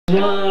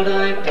What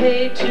I'm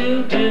paid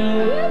to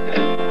do.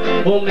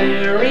 Well,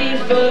 Merry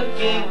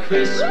fucking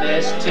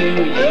Christmas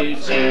to you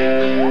too.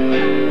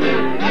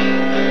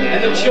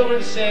 And the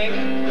children sing.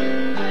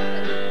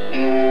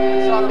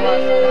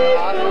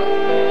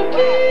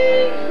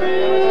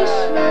 Christmas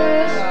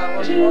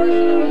to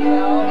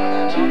you.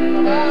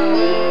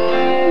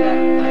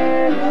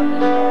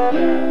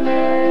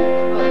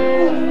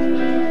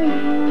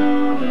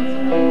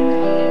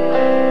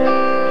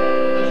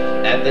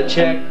 At the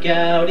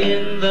checkout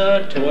in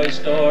the toy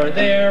store,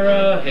 there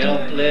a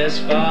helpless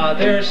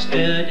father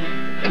stood,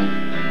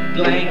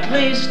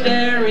 blankly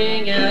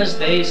staring as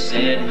they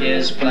said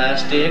his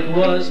plastic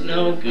was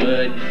no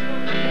good.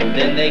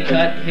 Then they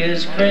cut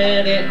his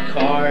credit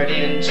card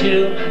in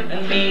two,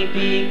 and he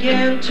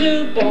began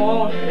to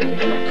bawl,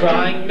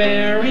 crying,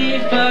 Merry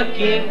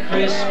fucking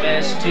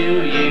Christmas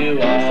to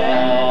you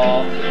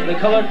all. The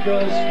colored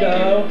girls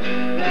go,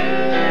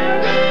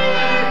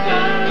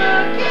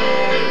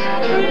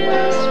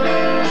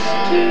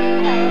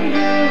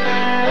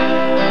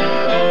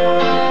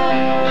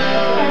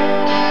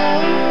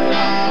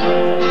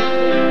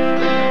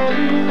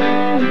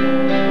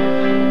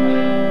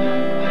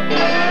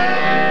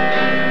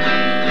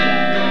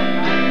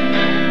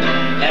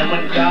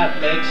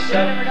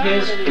 up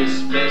his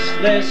Christmas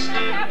list,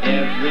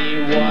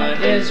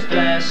 everyone is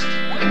blessed.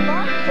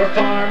 For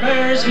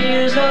farmers,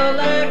 here's a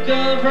lack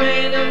of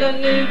rain and a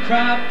new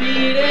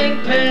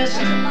crop-eating pest.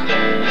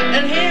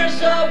 And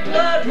here's a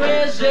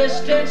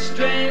blood-resistant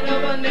strain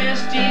of a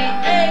nasty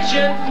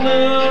Asian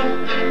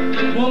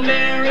flu. Well,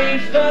 Merry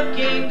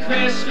fucking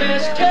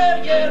Christmas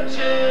to you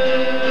too.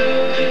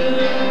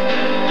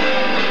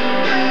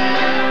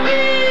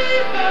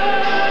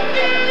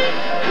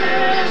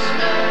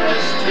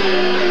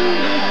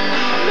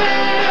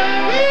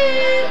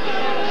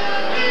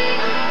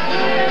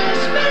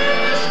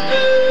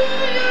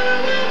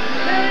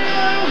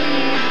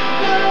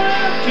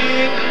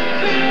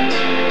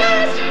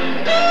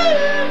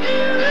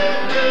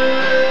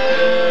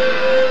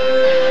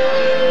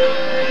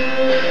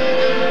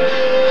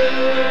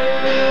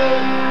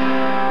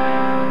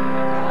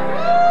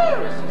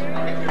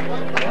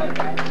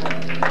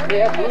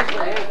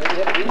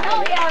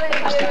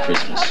 It's the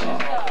Christmas song.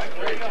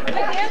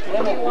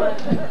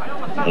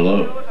 Hello.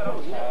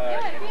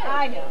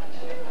 I know.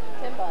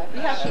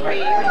 You have to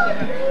read.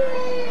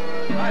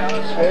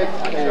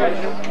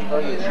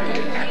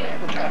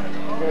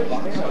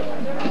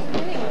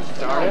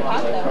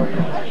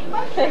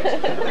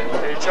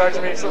 Are you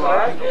charging me some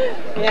money?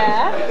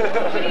 Yeah?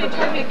 Can you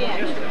try me again?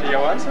 Do you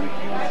want some?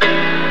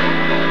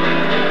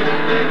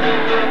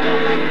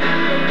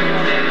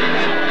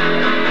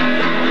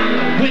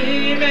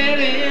 We met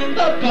in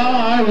the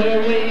bar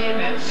where we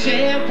met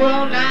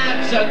several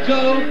nights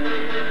ago,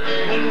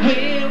 when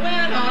we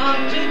went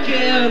on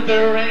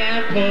together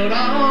and put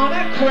on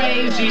a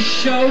crazy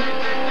show.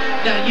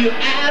 Now you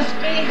ask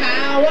me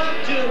how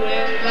I'm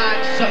doing,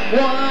 like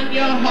someone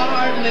you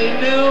hardly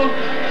knew.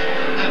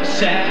 I'm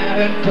sad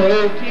and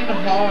broken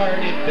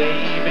hearted,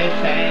 baby,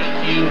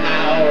 thank you,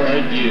 how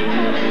are you?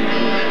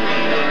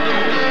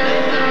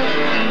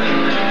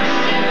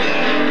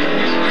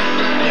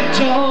 You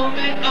told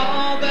me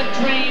all the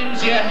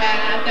dreams you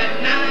had that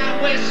night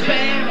we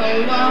spent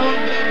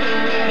alone,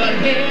 but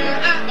here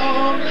I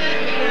only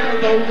hear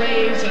the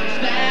reasons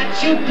that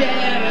you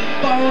didn't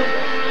phone.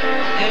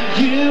 And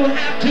you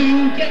have to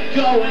get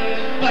going,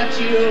 but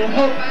you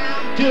hope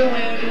I'm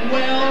doing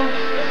well.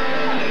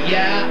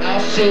 Yeah, I'll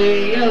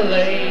see you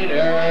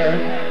later,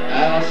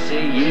 I'll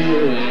see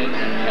you in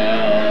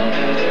hell.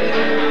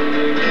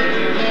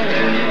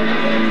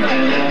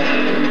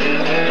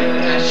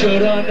 I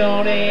should have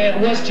known it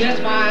was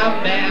just my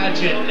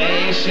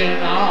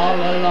imagination all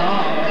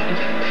along,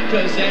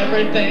 'cause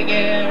everything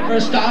ever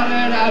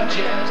started out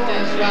just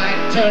as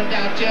right, turned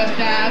out just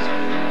as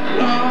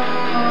wrong.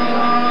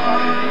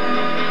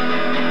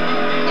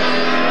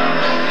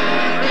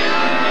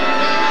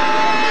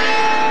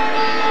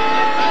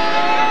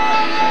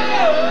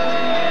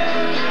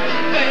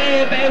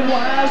 Maybe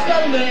was the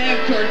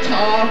liquor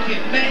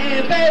talking,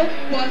 maybe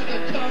was the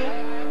coke.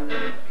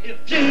 If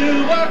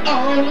you were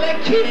only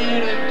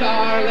kidding,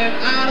 darling,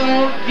 I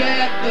don't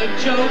get the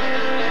joke.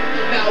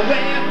 Now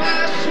when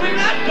my sweet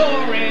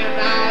adoring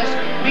eyes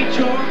meet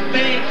your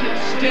vacant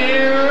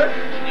stare,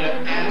 you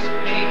ask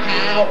me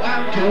how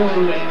I'm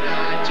doing,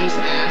 I just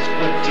ask,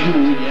 what do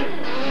you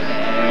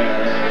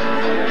care?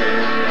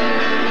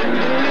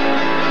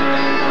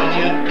 When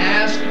you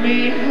ask me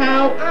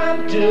how I'm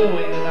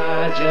doing,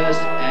 I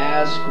just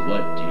ask,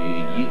 what do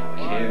you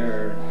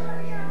care?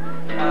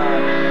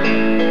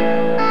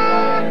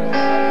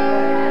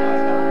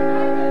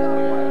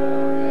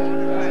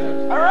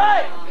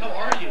 Alright! How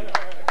are you?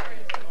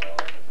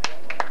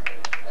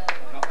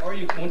 How are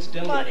you,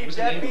 coincidentally? What was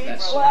the name of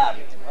that song?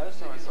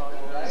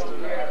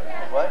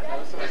 What?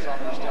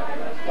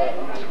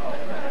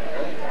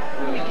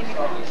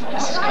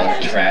 This is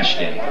called Trash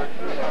Day.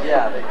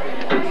 Yeah, they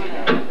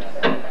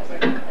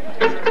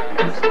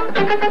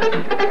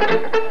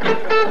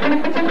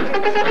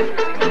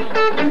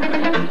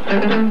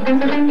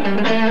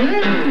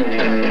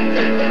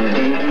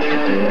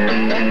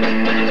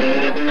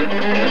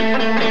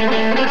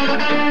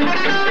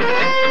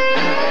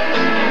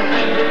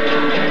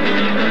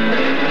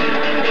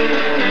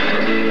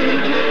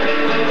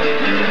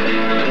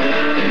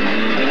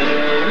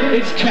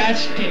It's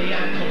trash day,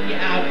 I'm putting you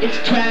out. It's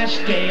trash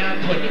day,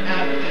 I'm putting you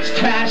out. It's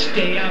trash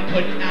day, I'm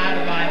putting you out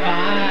of my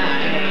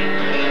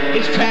mind.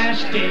 It's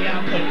trash day,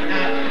 I'm putting you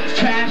out. It's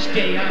trash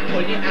day, I'm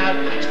putting you out.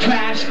 It's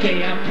trash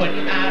day, I'm putting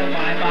you out of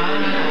my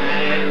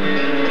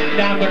mind.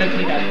 Now I'm gonna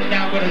clean up.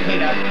 Now I'm gonna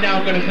clean up. Now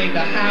I'm gonna clean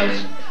the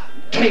house.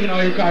 Taking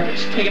all your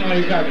garbage. Taking all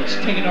your garbage.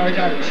 Taking all your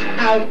garbage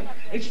out.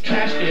 It's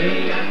trash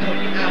day, I'm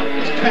putting you out.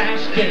 It's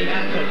trash day,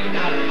 I'm putting you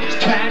out. It's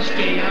trash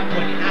day, I'm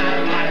putting you out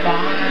of my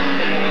mind.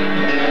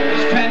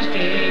 It's trash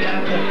day,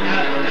 I'm putting you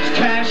out. It's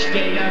trash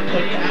day, I'm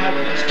putting you out.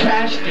 It's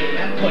trash day,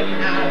 I'm putting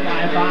you out of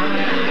my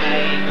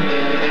mind.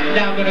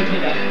 Now I'm gonna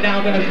clean up. Now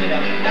I'm gonna clean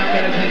up. Now I'm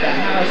gonna clean the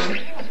house.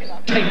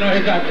 Taking all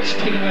your garbage.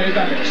 Taking all your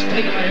garbage.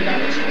 Taking all your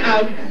garbage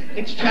out.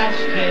 It's trash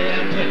day,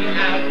 I'm putting you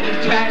out.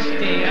 It's trash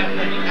day, I'm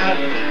putting you out.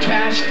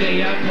 Trash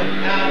day, I'm putting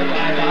you out of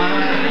my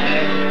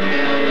mind.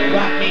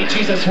 Rock me,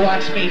 Jesus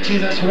rocks me,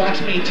 Jesus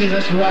rocks me,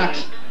 Jesus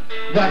rocks.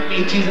 Rock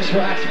me, Jesus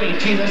rocks me,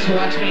 Jesus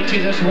rocks me,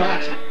 Jesus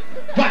rocks.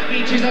 Rock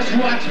me, Jesus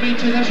rocks me,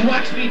 Jesus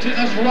rocks me,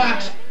 Jesus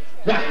rocks.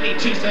 Rock me,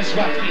 Jesus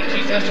rocks me,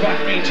 Jesus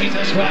rocks me,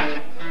 Jesus rocks.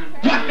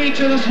 Rock me,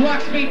 Jesus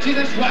rocks me,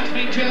 Jesus rocks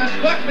me, Jesus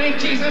rocks me,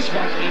 Jesus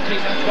rocks me,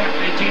 Jesus rocks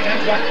me,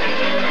 Jesus rocks me.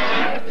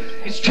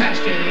 It's trash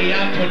day,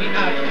 I'm putting you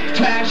out.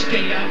 Trash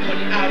day, I'm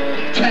putting you out.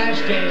 Trash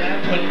day,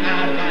 I'm putting you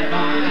out of my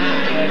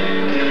mind.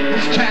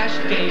 It's trash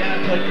day,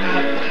 I'm putting you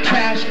out.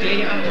 Trash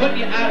day, I'm putting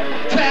you out.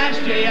 Trash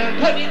day, I'm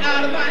putting you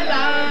out of my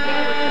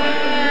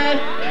life.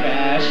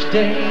 Trash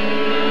day.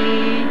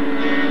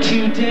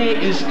 Today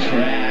is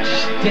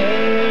trash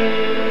day.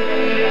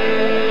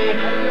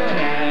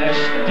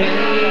 Trash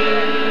day.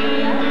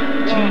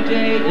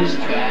 Today is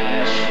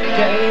trash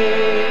day.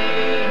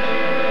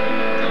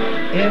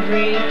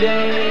 Every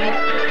day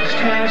is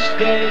trash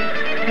day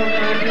on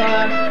my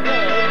block.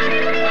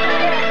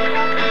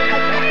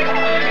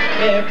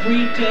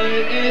 Every day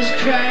is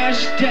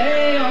trash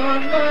day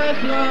on my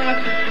block.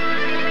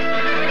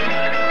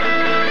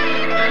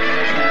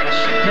 Trash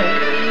day.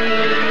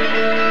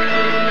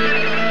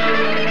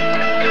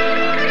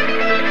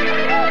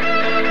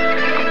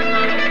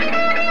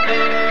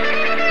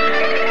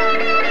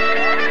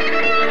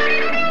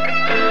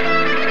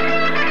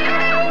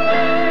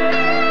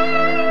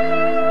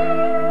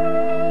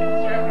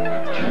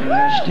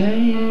 Trash day.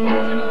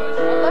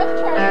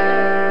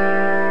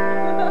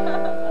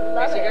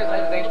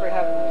 Thanks for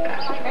having me.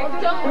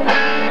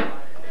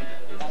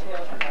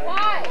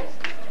 Why?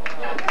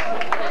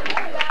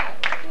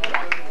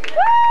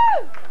 Woo!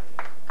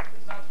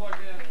 It's not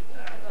plugged in.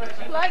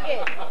 Plug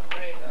it.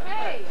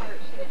 Hey.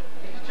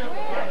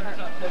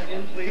 Plug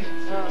in, please.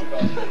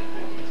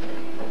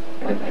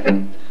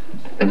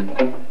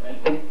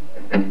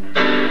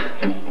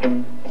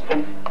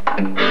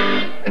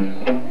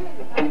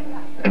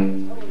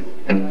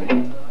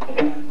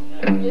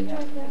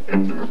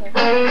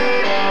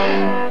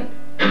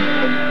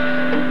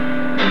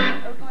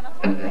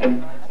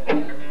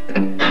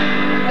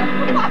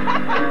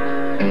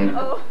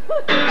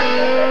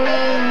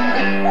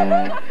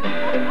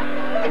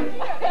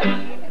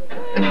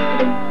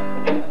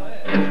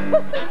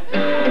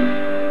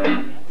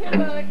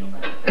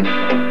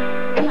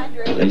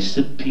 Place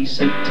a piece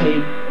of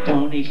tape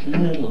on each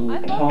little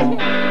paw.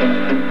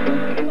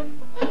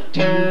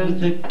 Do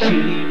the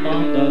kitty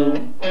mambo.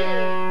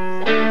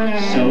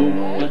 So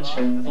much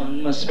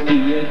fun must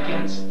be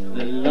against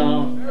the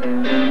law.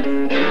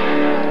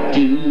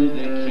 Do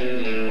the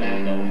kitty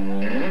mambo.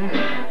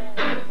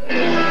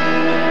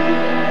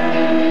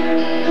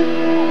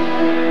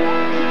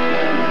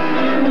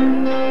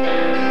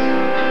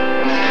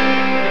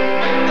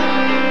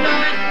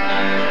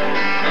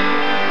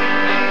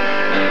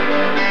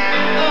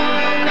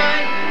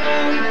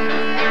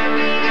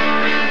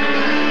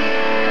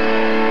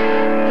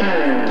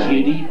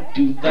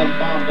 Do the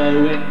mambo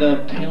in the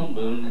pale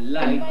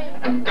moonlight.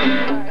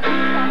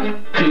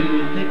 Do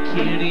the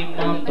kitty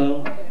mambo.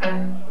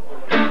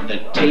 The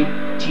tape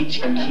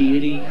teach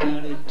kitty how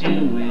to do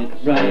it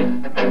right.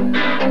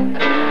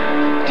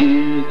 Do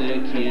the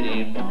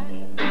kitty mambo.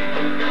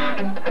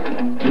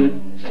 Good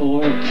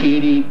for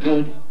kitty,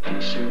 good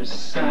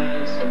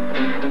exercise.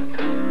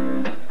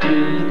 Do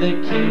the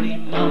kitty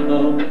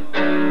mambo.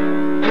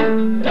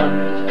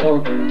 Done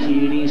for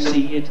kitty,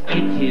 see it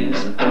in his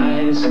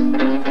eyes.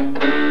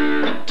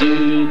 Do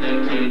the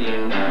kitty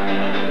mambo.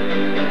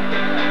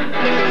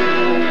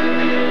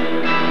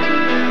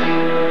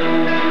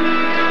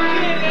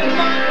 Kitty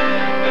mambo.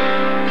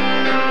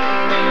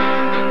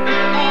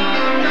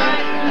 All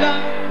night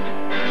long.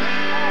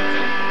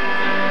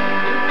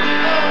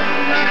 All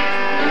night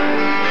long.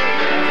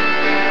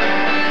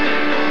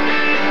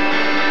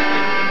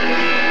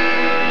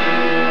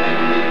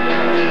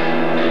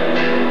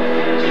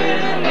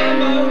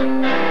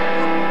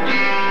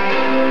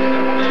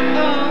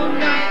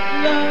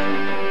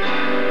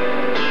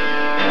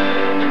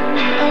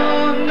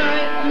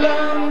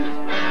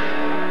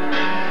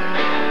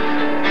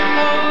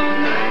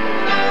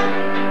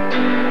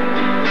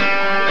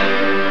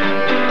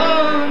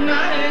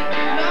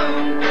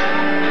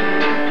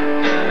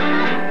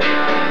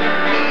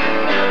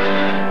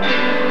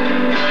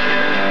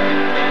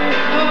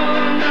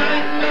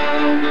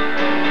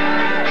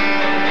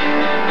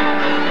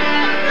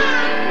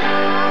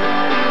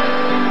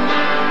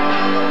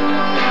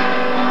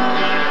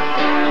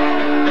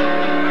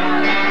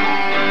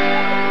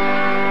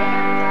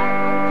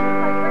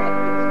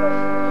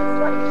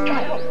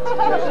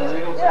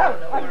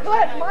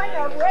 what? Mine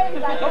are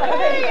raised. I thought,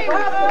 hey,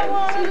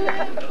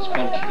 It's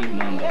called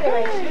Kimon.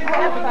 anyway,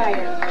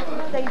 Sapphire.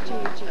 Thank you,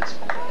 Jesus.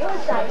 It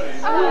was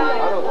nice.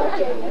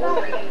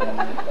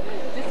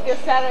 Disco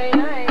Saturday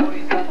night.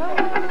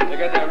 They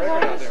got that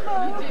record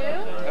out there.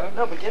 You do?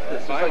 No, but get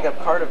this. There's like a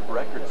cart of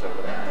records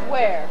over there.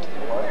 Where?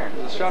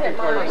 The shopping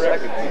cart of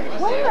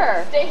records.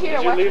 Where? Stay here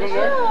and watch leave the them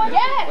there? show.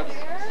 Yes!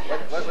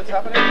 What's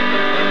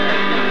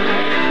happening?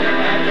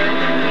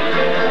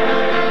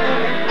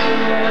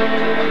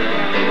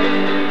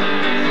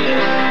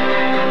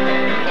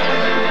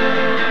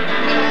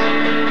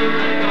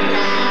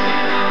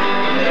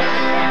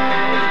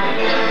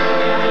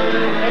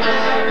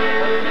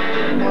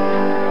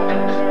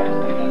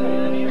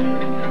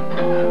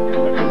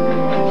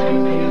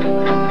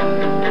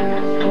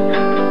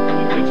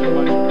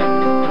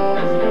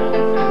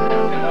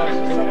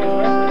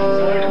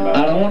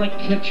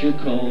 Catch your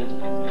cold.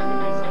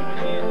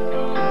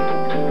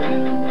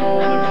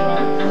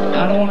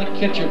 I don't want to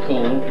catch your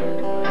cold.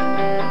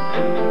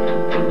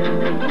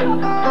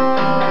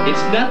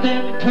 It's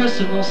nothing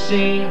personal,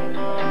 see.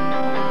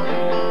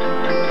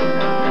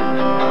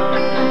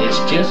 It's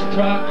just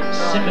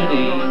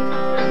proximity.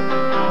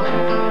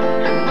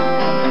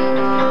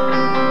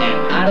 And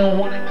I don't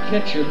want to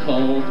catch your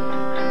cold.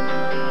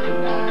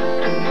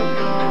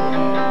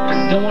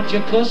 Don't want you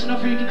close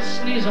enough where you can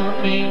sneeze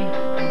on me.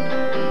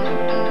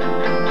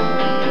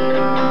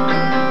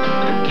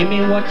 Give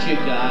me what you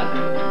got.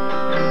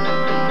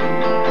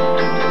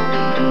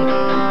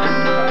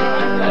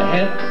 A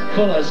head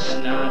full of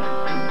snot.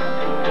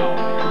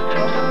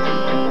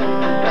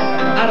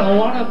 I don't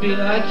want to be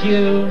like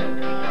you.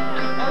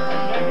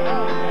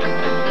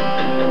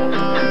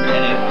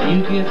 And if you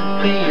give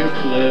me your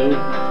flu,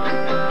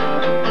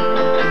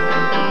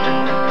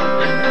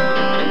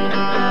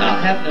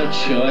 I'll have no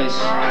choice.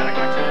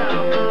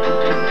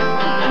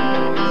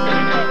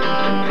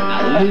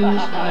 I'll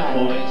lose my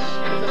voice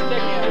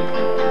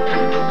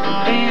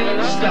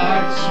and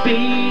start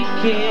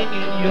speaking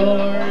in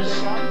yours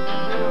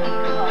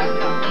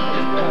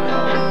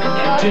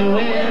and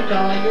doing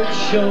all your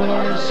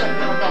chores,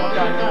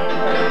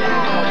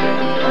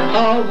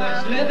 always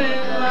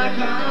living like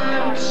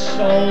I'm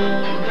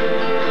sold.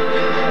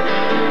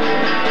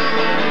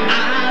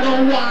 I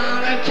don't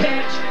want to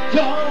catch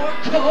your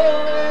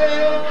cold.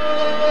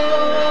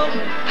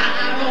 I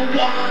don't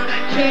want to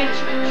catch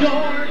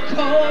your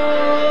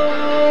cold.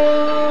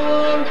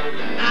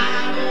 I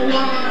don't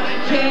want to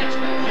catch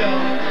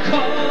your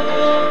cold.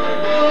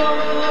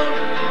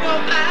 No,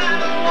 I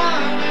don't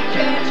want to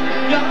catch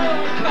your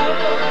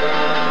cold.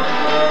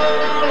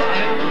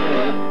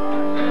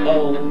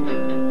 Oh.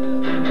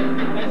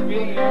 Nice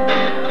meeting you.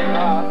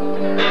 Wow,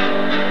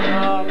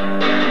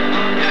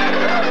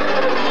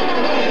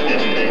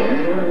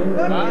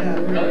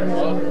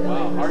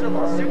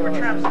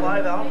 Supertramp's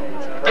live album.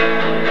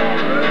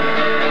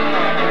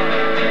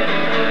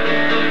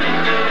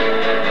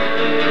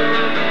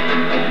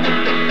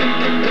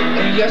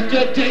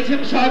 Yesterday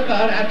Tim talked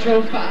about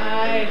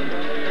atrophy.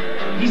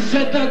 He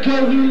said the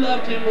girl who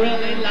loved him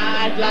really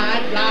lied.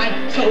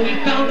 So he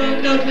found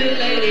an ugly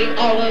lady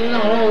all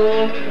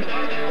alone.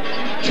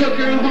 Took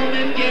her home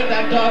and gave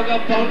that dog a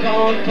bone.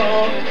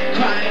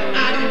 Crying,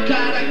 I don't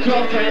got a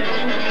girlfriend.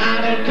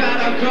 I don't got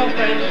a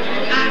girlfriend.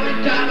 I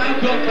don't got a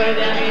girlfriend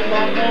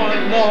anymore.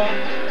 No,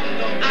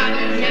 I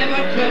don't have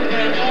a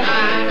girlfriend.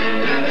 I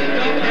don't have a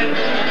girlfriend.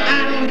 I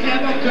don't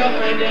have a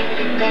girlfriend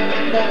anymore.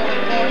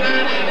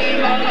 Not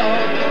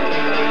anymore.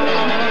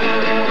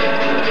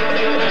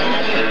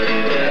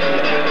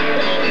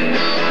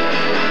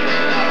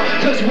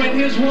 Cause when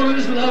his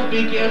woman's love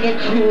began to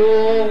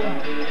cool,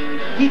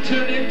 he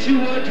turned into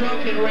a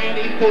drunken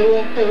randy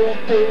fool.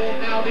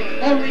 Now the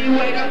only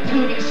way to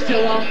prove he's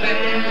still a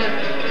man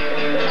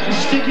is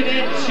sticking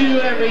it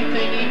to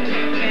everything he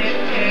can.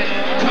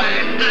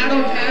 Crying, I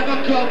don't have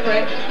a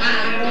girlfriend.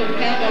 I don't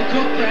have a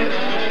girlfriend.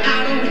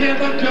 I don't have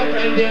a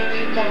girlfriend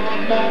anymore.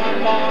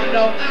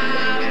 No, I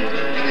don't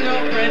have a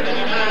girlfriend.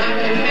 I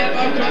don't have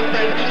a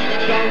girlfriend.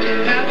 Don't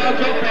have a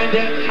girlfriend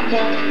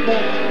anymore.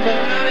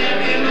 Not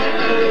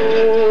anymore.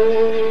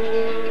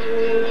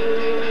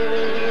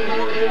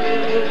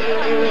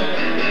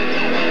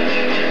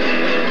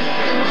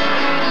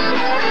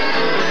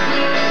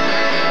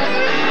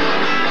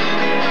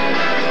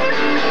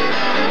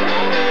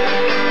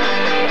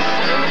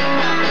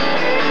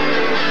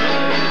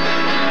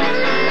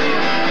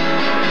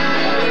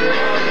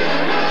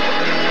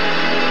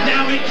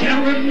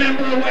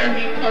 Remember where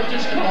he parked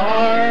his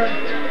car,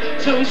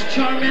 so he's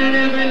charming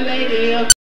every lady